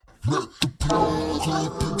Let the plug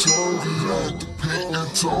up and talking out the pit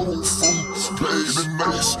and tofu. Play the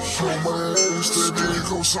nice, show my ass that it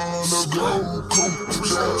goes on the Loco.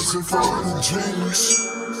 2004 jeans,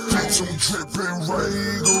 bitch I'm drippin'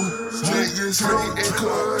 Lyrical. Niggas hatin'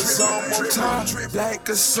 cause I'm on top like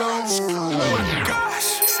a soul. Oh my gosh.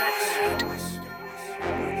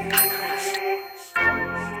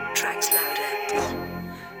 Tracks Lauda.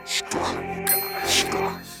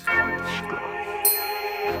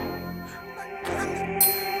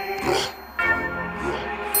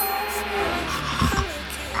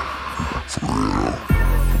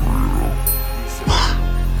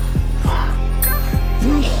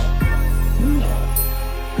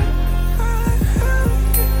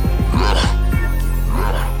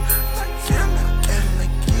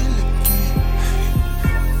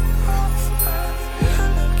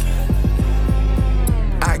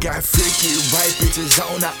 Got freaky white bitches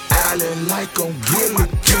on the island like on Gilligan.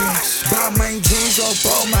 Buy my jeans up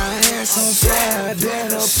on my hands, I'm fly than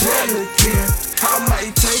a pelican. I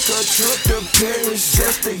might take a trip to Paris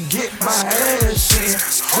just to get my ass in.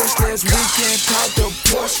 Just last weekend caught the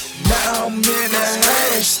Porsche, now I'm in the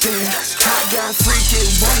Ashton. I got freaky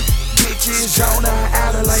white bitches on the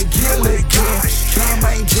island like Gilligan. Buy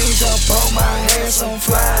my jeans up on my hands, I'm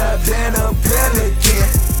fly than a pelican.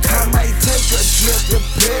 I might take a trip to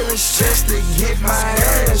Paris just to get my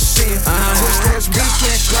ass in. Just last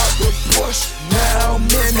weekend caught the Porsche, now I'm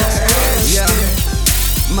in the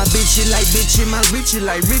Ashton. My bitch like bitches, my rich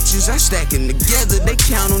like riches. I stack them together, they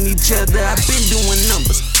count on each other. I been doing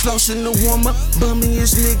numbers, flossing the warm up.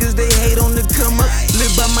 Bummiest niggas, they hate on the come up.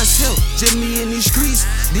 Live by myself, just me in these streets.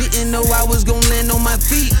 Didn't know I was gon' land on my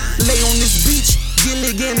feet. Lay on this beach,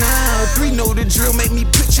 Gilligan, three know the drill, make me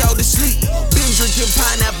put y'all to sleep. Been drinking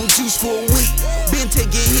pineapple juice for a week. Been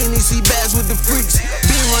taking Hennessy baths with the freaks.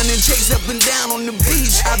 Been running chase up and down on the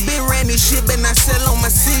beach. I been ran this shit, and I sell on my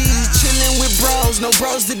seeds. Chillin' with bros, no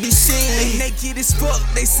bros to be seen. They naked as fuck,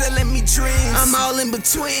 they selling me dreams. I'm all in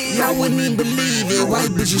between. Y'all wouldn't even believe it.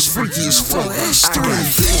 White bitches freaky as fuck. That's I got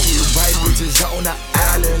freaky white bitches on the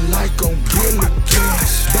island like on Gilligan.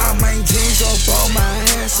 Got my jeans up on my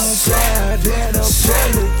hands, I'm fly than a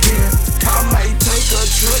pelican. I might take a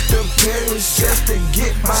trip to Paris just to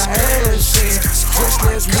get my ass in. Just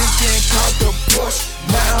last weekend caught the Porsche,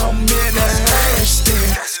 now I'm in the Ashton.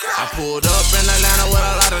 I pulled up in Atlanta with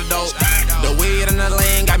a lot of dope. The weed in the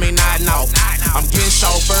lane got me nodding off. I'm getting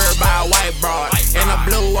chauffeured by a white broad in a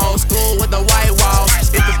blue old school with the white walls.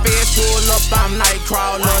 If the feds pull up, I'm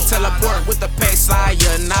Nightcrawler. Teleport with the pay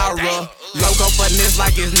sayonara. Loco for this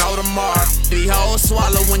like it's no tomorrow. The hoes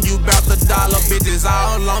swallow when you bout the dollar. Bitches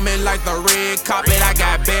all on me like the red carpet. I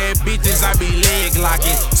got bad bitches, I be leg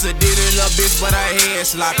locking. Sedated little bitch, but her head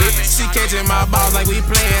sloppy. She catching my balls like we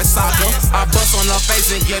playing soccer. I bust on her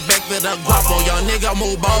face and get back to the guapo. Yo nigga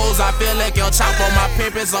move balls, I feel like your chopper. My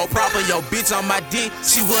pimp is so proper. Yo bitch on my dick,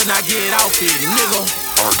 she would not get off it, nigga.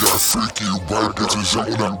 I got freaky white bitches on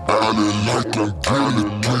the island like a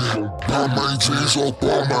Gilligan. Buy my jeans up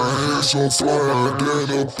on my hands, I'm flying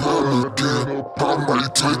than a pelican. I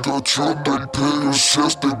might take a trip to Paris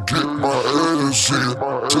just to get my ass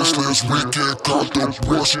in. Just last weekend caught the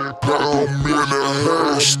Porsche, now I'm in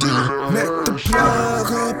the Ashton. Met the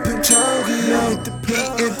plug up in Tokyo, the pit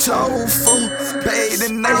and tofu. Paid the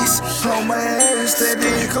nice on my ass, that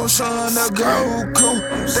it goes on the Loco.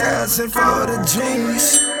 1,000 for the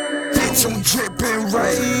jeans. Bitch, I'm drippin'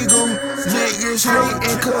 Lyrical. Niggas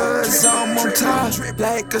hatin' cause I'm on top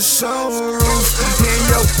like a sunroof. Then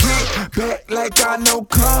yo get back like I know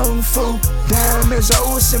Kung Fu. Diamonds,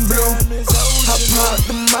 ocean blue. I pop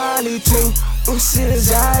the Molly too.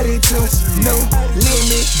 Anxiety too. No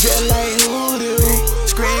limit, just like hoodoo.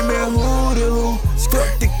 Screamin' hoodoo.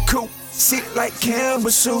 Fuck the coupe, sit like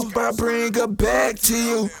Campbell soup. I bring her back to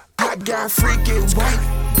you. I got freaky white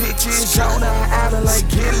bitches on the island like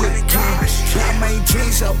Gilligan. Got my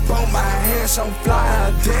jeans up on my hands, I'm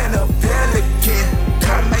flyer than a pelican.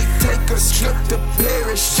 I might take a trip to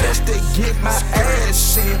Paris just to get my